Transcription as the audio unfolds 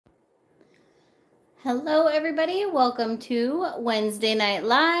Hello everybody, welcome to Wednesday Night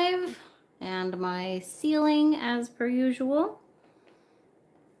Live and my ceiling as per usual.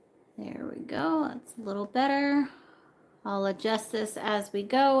 There we go, that's a little better. I'll adjust this as we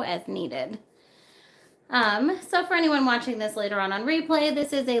go as needed. So for anyone watching this later on replay,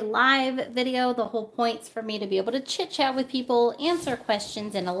 this is a live video. The whole point's for me to be able to chit chat with people, answer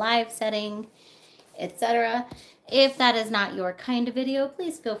questions in a live setting, etc. If that is not your kind of video,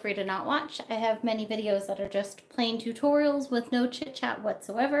 please feel free to not watch. I have many videos that are just plain tutorials with no chit chat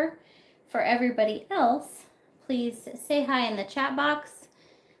whatsoever. For everybody else, please say hi in the chat box.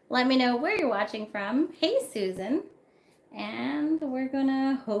 Let me know where you're watching from. Hey, Susan. And we're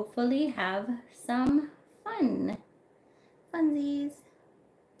gonna hopefully have some funsies.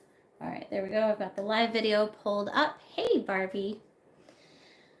 All right, there we go. I've got the live video pulled up. Hey, Barbie.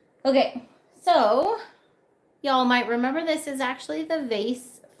 Okay, so y'all might remember this is actually the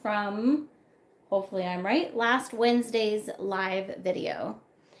vase from, hopefully I'm right, last Wednesday's live video.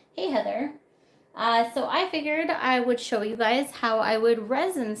 Hey, Heather. So I figured I would show you guys how I would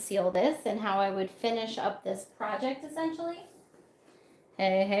resin seal this and how I would finish up this project essentially.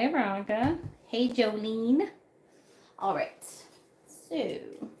 Hey, Veronica. Hey, Jolene. All right, so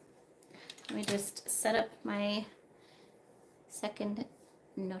let me just set up my second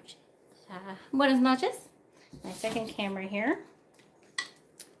noche. Buenas noches. My second camera here.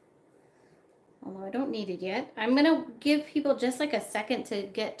 Although I don't need it yet. I'm gonna give people just like a second to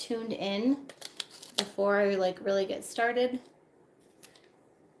get tuned in before I really get started,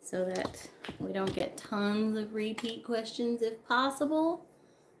 so that we don't get tons of repeat questions if possible.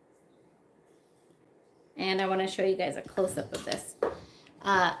 And I want to show you guys a close-up of this.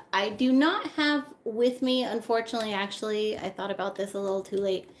 I do not have with me, unfortunately, actually, I thought about this a little too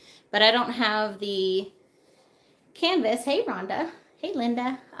late, but I don't have the canvas. Hey, Rhonda. Hey,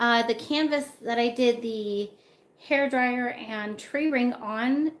 Linda. The canvas that I did the hairdryer and tree ring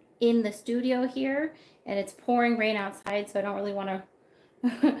on in the studio here, and it's pouring rain outside, so I don't really want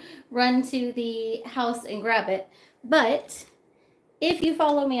to run to the house and grab it. But if you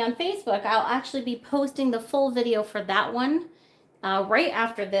follow me on Facebook, I'll actually be posting the full video for that one right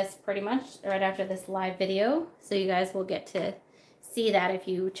after this, pretty much, right after this live video. So you guys will get to see that if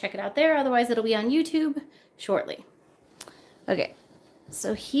you check it out there. Otherwise, it'll be on YouTube shortly. Okay,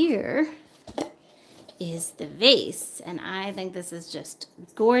 so here is the vase, and I think this is just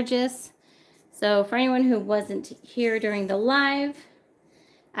gorgeous. So for anyone who wasn't here during the live,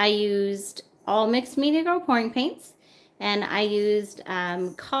 I used all mixed media girl pouring paints, and I used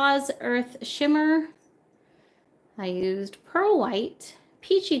Cause Earth Shimmer. I used Pearl White,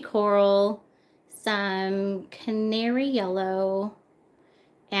 Peachy Coral, some Canary Yellow,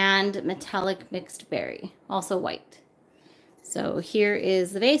 and Metallic Mixed Berry, also white. So here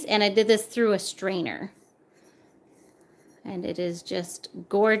is the vase, and I did this through a strainer. And it is just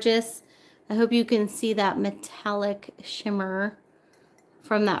gorgeous. I hope you can see that metallic shimmer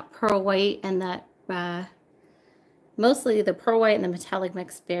from that pearl white and that, mostly the pearl white and the metallic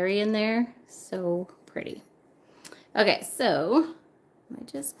mixed berry in there. So pretty. Okay, so let me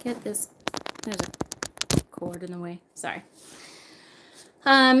just get this. There's a cord in the way. Sorry.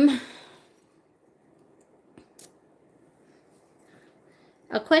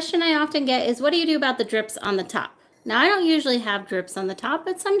 A question I often get is, what do you do about the drips on the top? Now, I don't usually have drips on the top,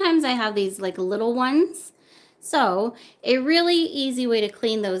 but sometimes I have these like little ones. So a really easy way to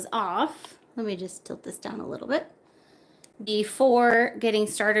clean those off, let me just tilt this down a little bit, before getting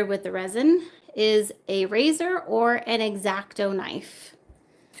started with the resin, is a razor or an X-Acto knife.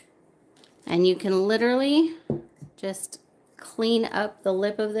 And you can literally just clean up the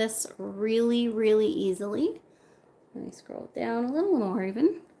lip of this really, really easily. Let me scroll down a little more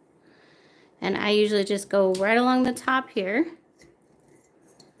even. And I usually just go right along the top here.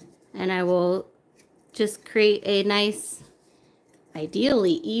 And I will just create a nice,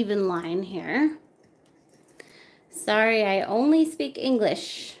 ideally even line here. Sorry, I only speak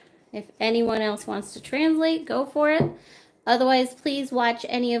English. If anyone else wants to translate, go for it. Otherwise, please watch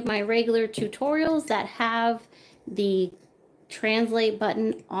any of my regular tutorials that have the translate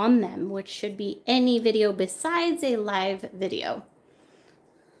button on them, which should be any video besides a live video,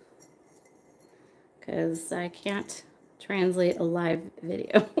 because I can't translate a live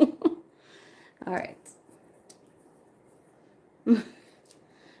video. All right.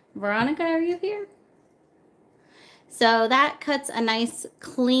 Veronica, are you here? So that cuts a nice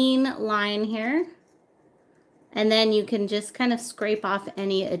clean line here. And then you can just kind of scrape off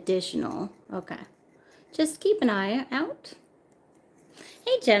any additional. Okay. Just keep an eye out.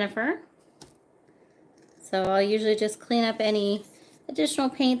 Hey, Jennifer. So I'll usually just clean up any additional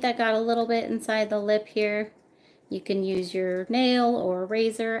paint that got a little bit inside the lip here. You can use your nail or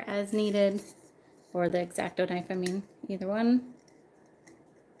razor as needed, or the X-Acto knife, I mean, either one.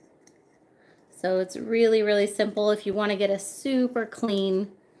 So it's really, really simple if you want to get a super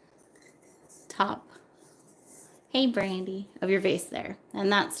clean top, hey Brandy, of your vase there.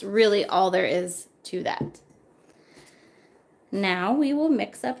 And that's really all there is to that. Now we will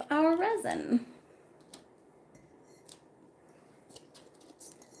mix up our resin.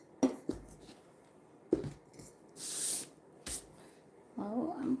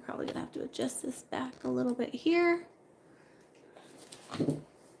 Oh, I'm probably gonna have to adjust this back a little bit here.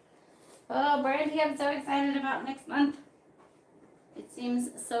 Oh, Brandy, I'm so excited about next month. It seems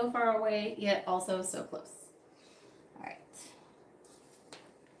so far away, yet also so close. All right.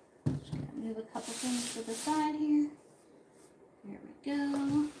 Just gonna move a couple things to the side here. There we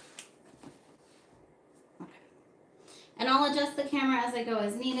go. Okay. And I'll adjust the camera as I go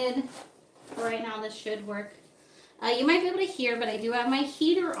as needed. For right now, this should work. You might be able to hear, but I do have my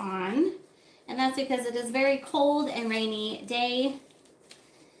heater on. And that's because it is a very cold and rainy day.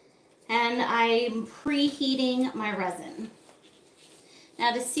 And I'm preheating my resin.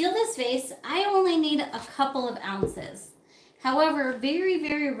 Now to seal this vase, I only need a couple of ounces. However, very,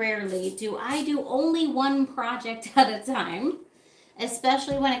 very rarely do I do only one project at a time,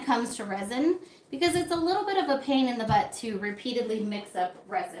 especially when it comes to resin, because it's a little bit of a pain in the butt to repeatedly mix up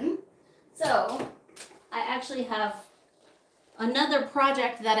resin. So I actually have another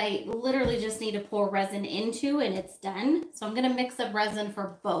project that I literally just need to pour resin into and it's done. So I'm going to mix up resin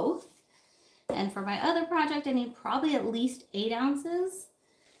for both. And for my other project, I need probably at least 8 ounces.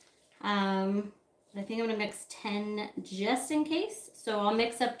 I think I'm going to mix 10 just in case. So I'll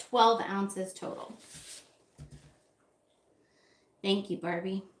mix up 12 ounces total. Thank you,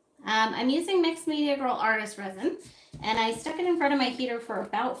 Barbie. I'm using Mixed Media Girl Artist Resin. And I stuck it in front of my heater for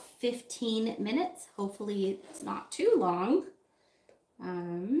about 15 minutes. Hopefully it's not too long.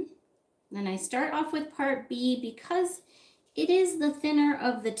 Then I start off with part B because it is the thinner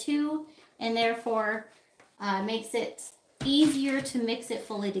of the two. And therefore makes it easier to mix it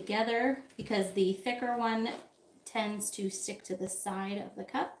fully together because the thicker one tends to stick to the side of the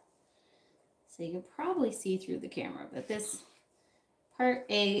cup. So you can probably see through the camera, but this part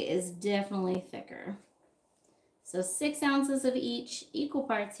A is definitely thicker. So 6 ounces of each, equal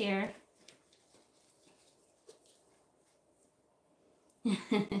parts here.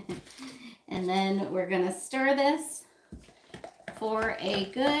 And then we're gonna stir this for a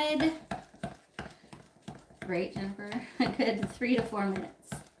good, great Jennifer, a good 3 to 4 minutes.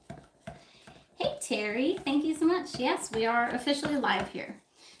 Hey Terry, thank you so much. Yes, we are officially live here.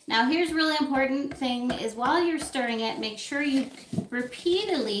 Now here's a really important thing is while you're stirring it, make sure you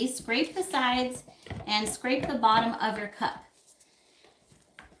repeatedly scrape the sides and scrape the bottom of your cup.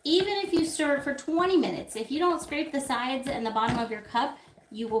 Even if you stir it for 20 minutes, if you don't scrape the sides and the bottom of your cup,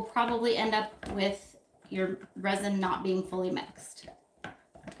 you will probably end up with your resin not being fully mixed.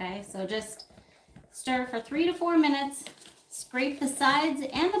 Okay, so just stir for 3 to 4 minutes, scrape the sides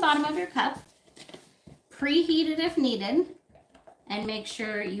and the bottom of your cup, preheat it if needed, and make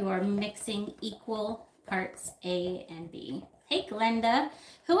sure you are mixing equal parts A and B. Hey Glenda,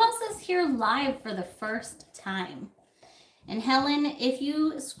 who else is here live for the first time? And Helen, if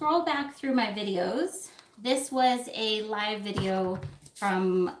you scroll back through my videos, this was a live video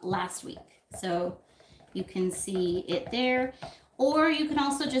from last week. So you can see it there. Or you can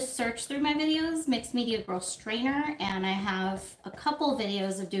also just search through my videos, Mixed Media Girl Strainer, and I have a couple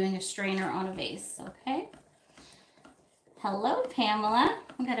videos of doing a strainer on a vase, okay? Hello, Pamela.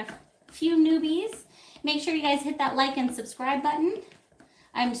 I've got a few newbies. Make sure you guys hit that like and subscribe button.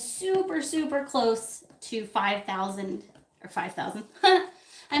 I'm super, super close to 5,000, or 5,000.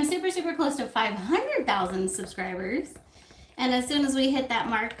 I'm super, super close to 500,000 subscribers. And as soon as we hit that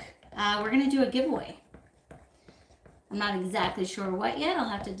mark, we're going to do a giveaway. I'm not exactly sure what yet. I'll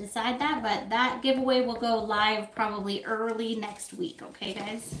have to decide that, but that giveaway will go live probably early next week. Okay,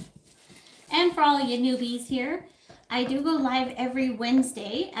 guys? And for all you newbies here, I do go live every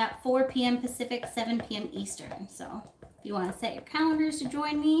Wednesday at 4 p.m. Pacific, 7 p.m. Eastern. So if you want to set your calendars to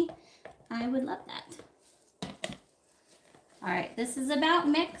join me, I would love that. All right, this is about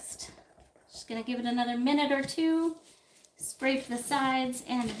mixed. Just going to give it another minute or two. Scrape the sides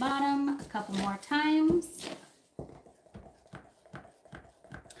and the bottom a couple more times.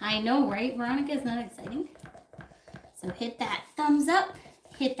 I know, right? Veronica, isn't that exciting? So hit that thumbs up,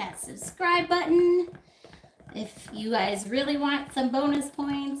 hit that subscribe button. If you guys really want some bonus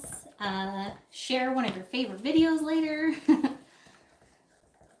points, share one of your favorite videos later.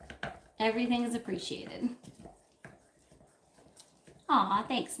 Everything is appreciated. Aw,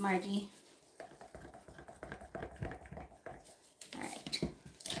 thanks, Margie. All right.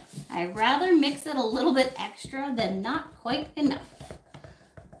 I'd rather mix it a little bit extra than not quite enough.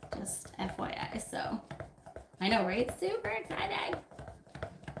 Just FYI, so. I know, right? Super exciting.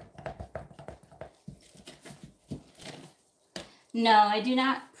 No, I do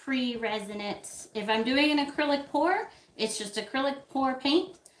not pre-resin it. If I'm doing an acrylic pour, it's just acrylic pour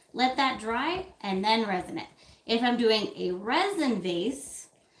paint. Let that dry and then resin it. If I'm doing a resin vase,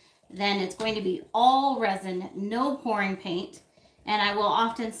 then it's going to be all resin, no pouring paint. And I will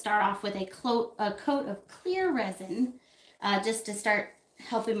often start off with a coat of clear resin just to start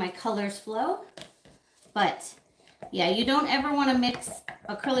helping my colors flow. But yeah, you don't ever want to mix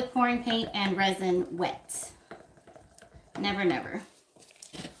acrylic pouring paint and resin wet. Never, never.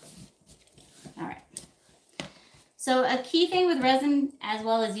 All right. So a key thing with resin as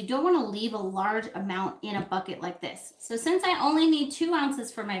well is you don't want to leave a large amount in a bucket like this. So since I only need 2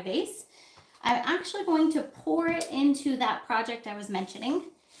 ounces for my vase, I'm actually going to pour it into that project I was mentioning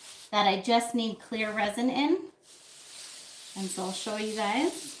that I just need clear resin in. And so I'll show you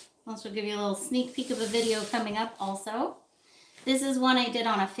guys. I'll also give you a little sneak peek of a video coming up also. This is one I did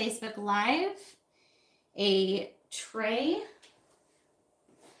on a Facebook Live. A tray.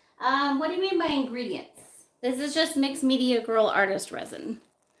 What do you mean by ingredients? This is just Mixed Media Girl Artist Resin.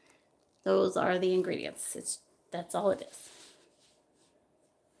 Those are the ingredients. That's all it is.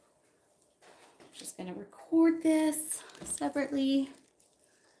 I'm just gonna record this separately.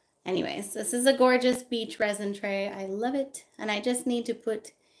 Anyways, this is a gorgeous beach resin tray. I love it. And I just need to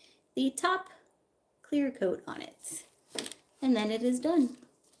put the top clear coat on it. And then it is done.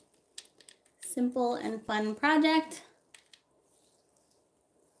 Simple and fun project.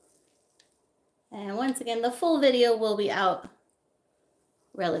 And once again, the full video will be out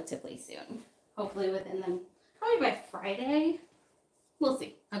relatively soon. Hopefully within the, probably by Friday. We'll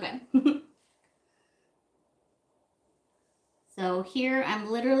see. Okay. So here I'm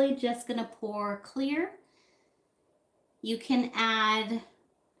literally just gonna pour clear. You can add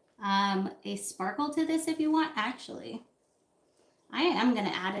a sparkle to this if you want. Actually, I am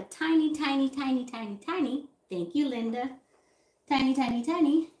gonna add a tiny, thank you, Linda,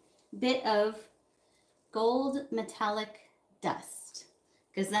 tiny bit of gold metallic dust,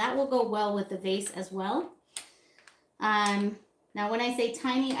 because that will go well with the vase as well. Now when I say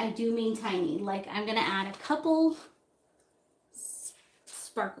tiny, I do mean tiny. Like I'm gonna add a couple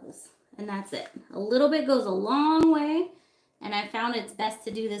sparkles and that's it. A little bit goes a long way, and I found it's best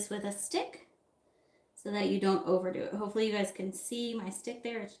to do this with a stick so that you don't overdo it. Hopefully you guys can see my stick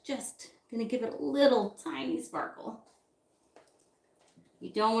there. It's just gonna give it a little tiny sparkle. You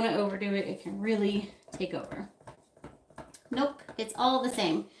don't want to overdo it. It can really take over. Nope, it's all the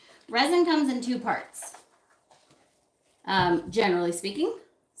same. Resin comes in 2 parts, generally speaking.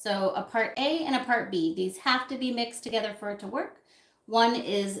 So a part A and a part B. These have to be mixed together for it to work. One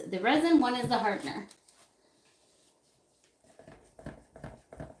is the resin, one is the hardener.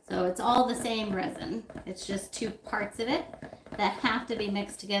 So it's all the same resin. It's just 2 parts of it that have to be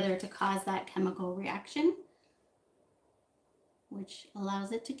mixed together to cause that chemical reaction, which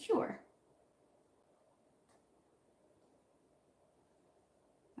allows it to cure.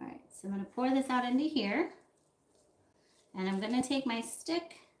 All right, so I'm going to pour this out into here, and I'm going to take my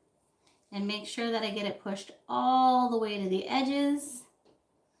stick and make sure that I get it pushed all the way to the edges.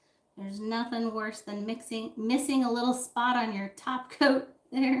 There's nothing worse than missing a little spot on your top coat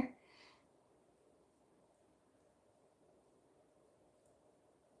there.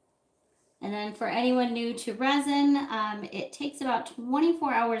 And then for anyone new to resin, it takes about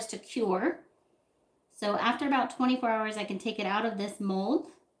 24 hours to cure. So after about 24 hours, I can take it out of this mold.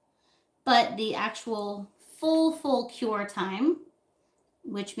 But the actual full cure time,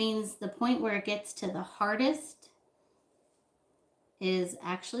 which means the point where it gets to the hardest, is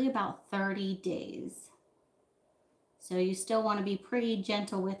actually about 30 days. So you still want to be pretty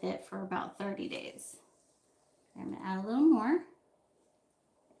gentle with it for about 30 days. I'm going to add a little more.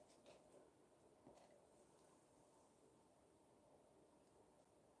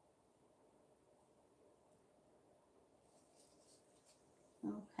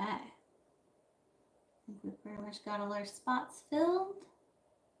 Okay. I think we've pretty much got all our spots filled.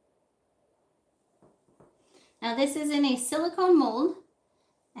 Now this is in a silicone mold,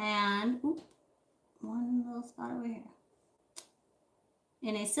 and one little spot over here.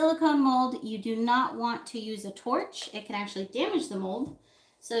 In a silicone mold, you do not want to use a torch. It can actually damage the mold.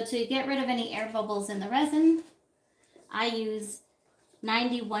 So to get rid of any air bubbles in the resin, I use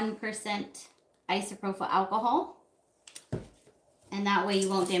 91% isopropyl alcohol. And that way you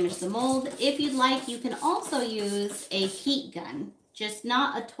won't damage the mold. If you'd like, you can also use a heat gun. just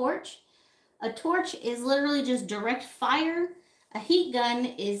not a torch. A torch is literally just direct fire. A heat gun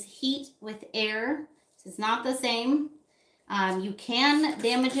is heat with air. It's not the same. You can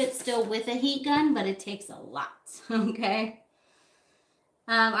damage it still with a heat gun, but it takes a lot, okay?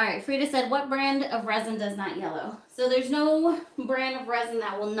 All right, Frida said, what brand of resin does not yellow? So there's no brand of resin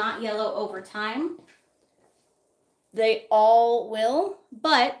that will not yellow over time. They all will,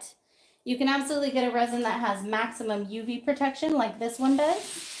 but you can absolutely get a resin that has maximum UV protection like this one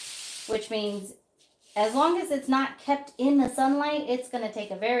does, which means as long as it's not kept in the sunlight, it's going to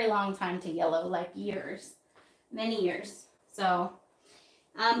take a very long time to yellow, like years, many years. So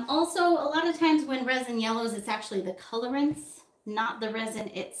also a lot of times when resin yellows, it's actually the colorants, not the resin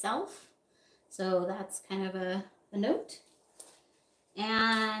itself. So that's kind of a note.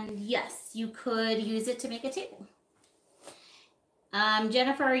 And yes, you could use it to make a table.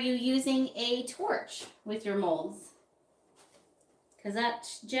 Jennifer, are you using a torch with your molds? Because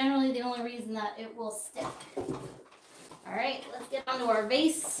that's generally the only reason that it will stick. All right, let's get on to our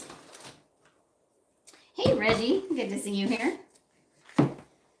vase. Hey, Reggie, good to see you here.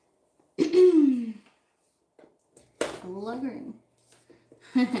 Luggering.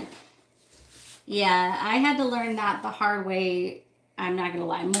 Yeah, I had to learn that the hard way. I'm not gonna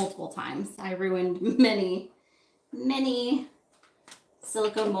lie, multiple times. I ruined many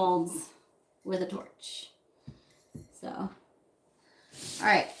silicone molds with a torch. So, all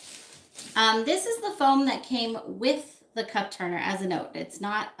right. This is the foam that came with the cup turner as a note. It's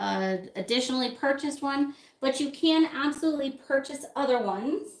not an additionally purchased one, but you can absolutely purchase other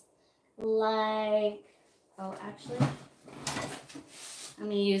ones like, oh, actually, I'm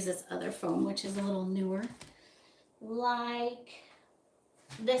going to use this other foam, which is a little newer, like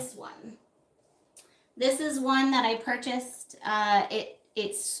this one. This is one that I purchased.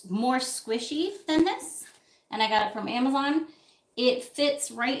 It's more squishy than this, and I got it from Amazon. It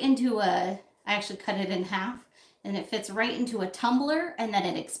fits right into I actually cut it in half, and it fits right into a tumbler, and then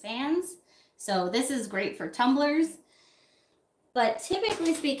it expands. So this is great for tumblers. But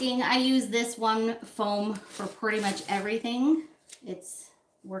typically speaking, I use this one foam for pretty much everything. It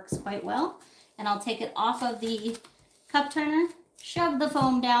works quite well. And I'll take it off of the cup turner, shove the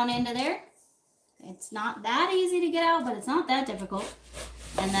foam down into there. It's not that easy to get out, but it's not that difficult.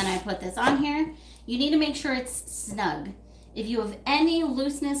 And then I put this on here. You need to make sure it's snug. If you have any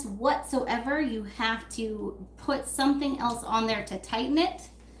looseness whatsoever, you have to put something else on there to tighten it.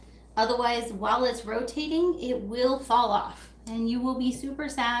 Otherwise, while it's rotating, it will fall off and you will be super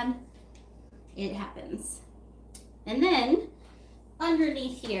sad. It happens. And then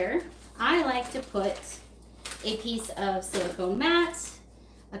underneath here, I like to put a piece of silicone mat,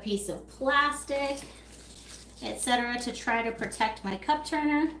 a piece of plastic, etc., to try to protect my cup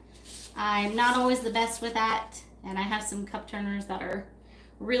turner. I'm not always the best with that, and I have some cup turners that are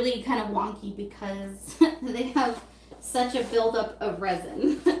really kind of wonky because they have such a buildup of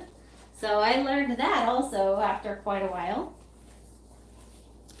resin. So I learned that also after quite a while.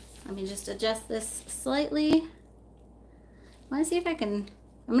 Let me just adjust this slightly. I want to see if I can,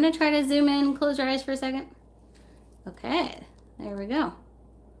 I'm going to try to zoom in. Close your eyes for a second. Okay, there we go.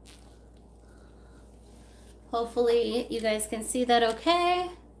 Hopefully you guys can see that okay.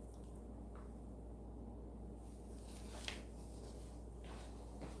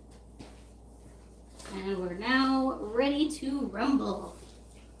 And we're now ready to rumble.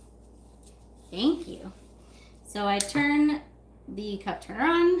 Thank you. So I turn the cup turner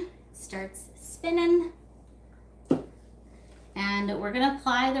on, starts spinning, and we're gonna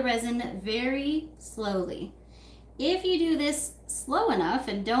apply the resin very slowly. If you do this slow enough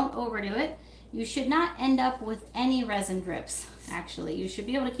and don't overdo it, you should not end up with any resin drips. Actually, you should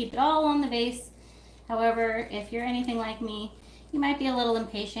be able to keep it all on the vase. However, if you're anything like me, you might be a little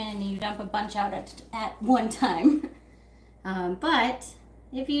impatient and you dump a bunch out at one time. But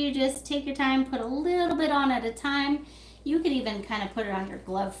if you just take your time, put a little bit on at a time, you could even kind of put it on your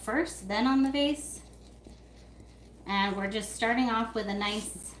glove first, then on the vase. And we're just starting off with a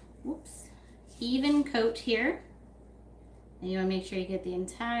nice, even coat here. And you want to make sure you get the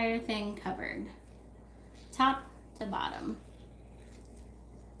entire thing covered, top to bottom.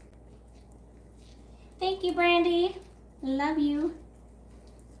 Thank you, Brandy. Love you.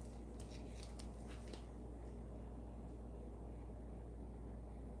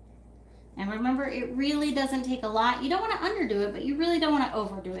 And remember, it really doesn't take a lot. You don't want to underdo it, but you really don't want to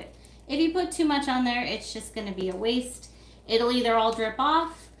overdo it. If you put too much on there, it's just going to be a waste. It'll either all drip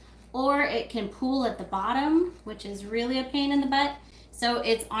off, or it can pool at the bottom, which is really a pain in the butt. So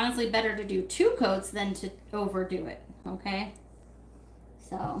it's honestly better to do 2 coats than to overdo it, okay?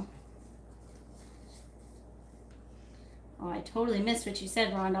 So, Oh, I totally missed what you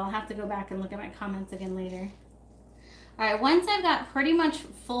said, Rhonda. I'll have to go back and look at my comments again later. All right, once I've got pretty much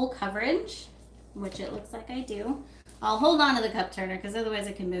full coverage, which it looks like I do, I'll hold on to the cup turner because otherwise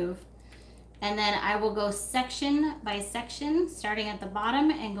it can move. And then I will go section by section, starting at the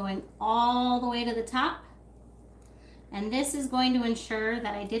bottom and going all the way to the top. And this is going to ensure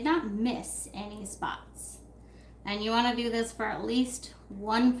that I did not miss any spots. And you want to do this for at least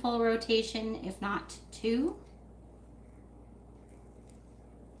one full rotation, if not two.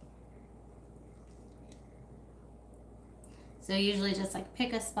 So usually just like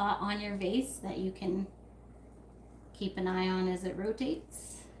pick a spot on your vase that you can keep an eye on as it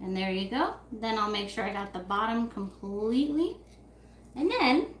rotates. And there you go. Then I'll make sure I got the bottom completely. And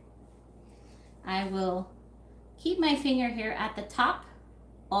then I will keep my finger here at the top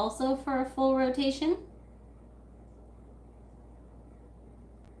also for a full rotation.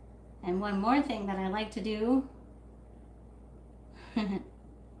 And one more thing that I like to do.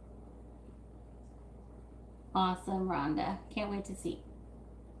 Awesome, Rhonda. Can't wait to see.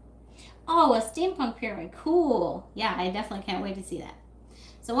 Oh, a steampunk pyramid. Cool. Yeah, I definitely can't wait to see that.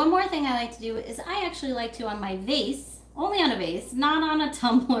 So one more thing I like to do is I actually like to, on my vase, only on a vase, not on a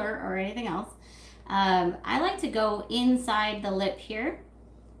tumbler or anything else, I like to go inside the lip here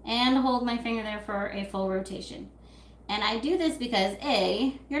and hold my finger there for a full rotation. And I do this because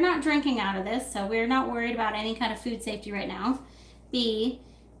A, you're not drinking out of this, so we're not worried about any kind of food safety right now. B,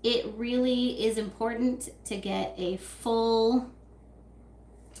 it really is important to get a full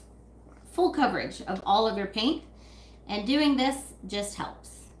coverage of all of your paint. And doing this just helps.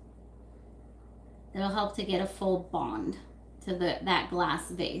 It'll help to get a full bond to that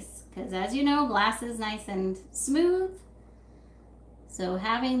glass vase. Because as you know, glass is nice and smooth. So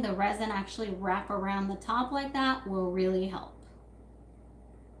having the resin actually wrap around the top like that will really help.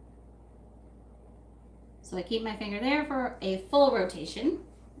 So I keep my finger there for a full rotation.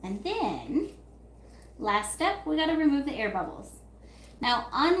 And then, last step, we gotta remove the air bubbles. Now,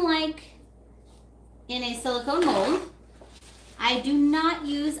 unlike in a silicone mold, I do not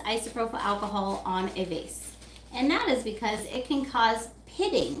use isopropyl alcohol on a vase. And that is because it can cause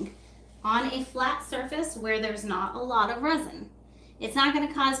pitting on a flat surface where there's not a lot of resin. It's not going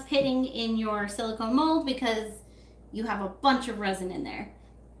to cause pitting in your silicone mold because you have a bunch of resin in there.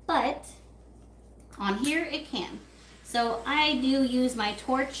 But on here it can. So I do use my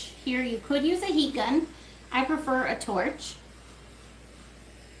torch here. You could use a heat gun. I prefer a torch.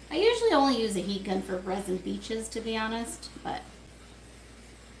 I usually only use a heat gun for resin beaches, to be honest, but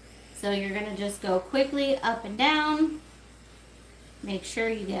so you're gonna just go quickly up and down. Make sure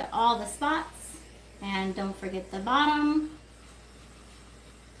you get all the spots and don't forget the bottom.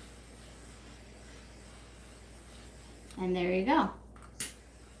 And there you go.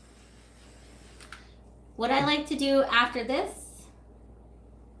 What I like to do after this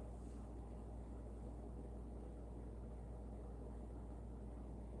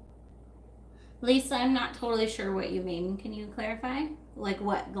Lisa, I'm not totally sure what you mean. Can you clarify? Like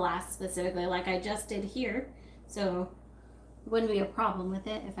what glass specifically? Like I just did here. So it wouldn't be a problem with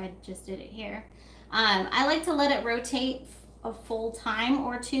it if I just did it here. I like to let it rotate a full time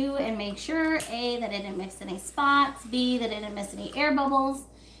or two and make sure A, that it didn't miss any spots, B, that it didn't miss any air bubbles.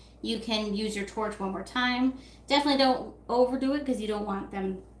 You can use your torch one more time. Definitely don't overdo it because you don't want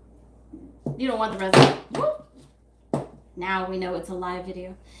the resin. Whoop. Now we know it's a live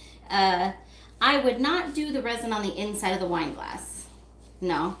video. I would not do the resin on the inside of the wine glass.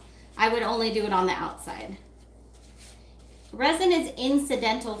 No, I would only do it on the outside. Resin is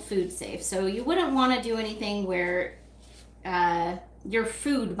incidental food safe, so you wouldn't want to do anything where your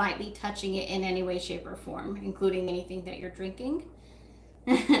food might be touching it in any way, shape, or form, including anything that you're drinking.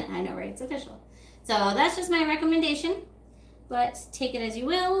 I know, right? It's official. So that's just my recommendation, but take it as you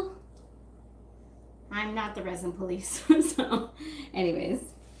will. I'm not the resin police. So anyways,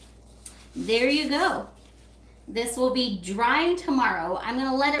 there you go. This will be drying tomorrow. I'm going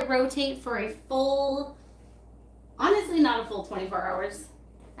to let it rotate for a full, honestly not a full 24 hours.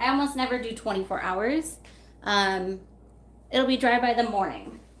 I almost never do 24 hours. It'll be dry by the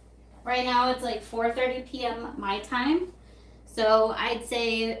morning. Right now it's like 4:30 p.m. my time. So I'd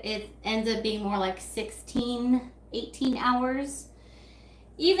say it ends up being more like 16, 18 hours.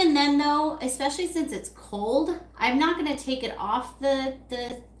 Even then though, especially since it's cold, I'm not going to take it off the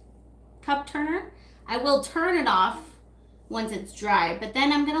cup turner. I will turn it off once it's dry, but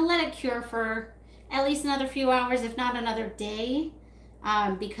then I'm going to let it cure for at least another few hours, if not another day,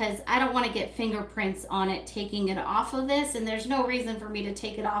 because I don't want to get fingerprints on it taking it off of this, and there's no reason for me to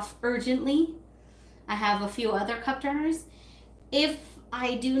take it off urgently. I have a few other cup turners. If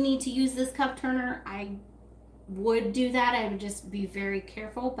I do need to use this cup turner, I would do that, I would just be very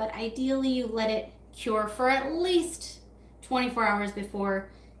careful. But ideally, you let it cure for at least 24 hours before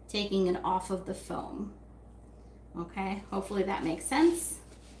taking it off of the foam. Okay, hopefully that makes sense.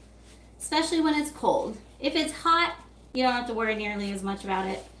 Especially when it's cold. If it's hot, you don't have to worry nearly as much about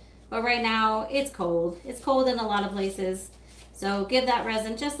it. But right now, it's cold. It's cold in a lot of places. So give that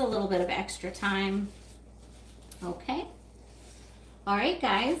resin just a little bit of extra time. Okay. All right,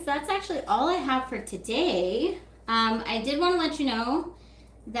 guys, that's actually all I have for today. I did want to let you know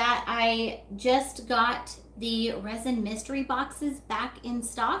that I just got the resin mystery boxes back in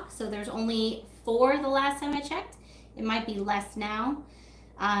stock. So there's only 4 the last time I checked. It might be less now.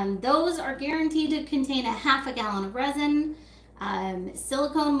 Those are guaranteed to contain a half a gallon of resin,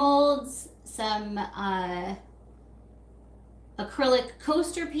 silicone molds, some acrylic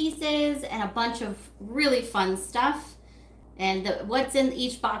coaster pieces, and a bunch of really fun stuff. And what's in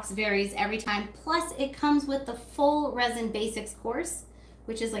each box varies every time. Plus, it comes with the full Resin Basics course,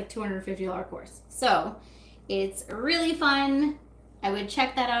 which is like $250 course. So it's really fun. I would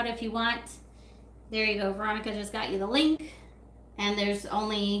check that out if you want. There you go. Veronica just got you the link. And there's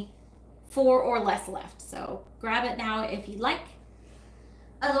only 4 or less left. So grab it now if you'd like.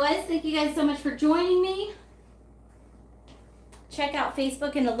 Otherwise, thank you guys so much for joining me. Check out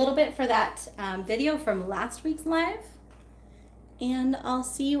Facebook in a little bit for that video from last week's live. And I'll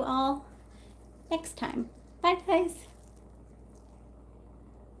see you all next time. Bye, guys.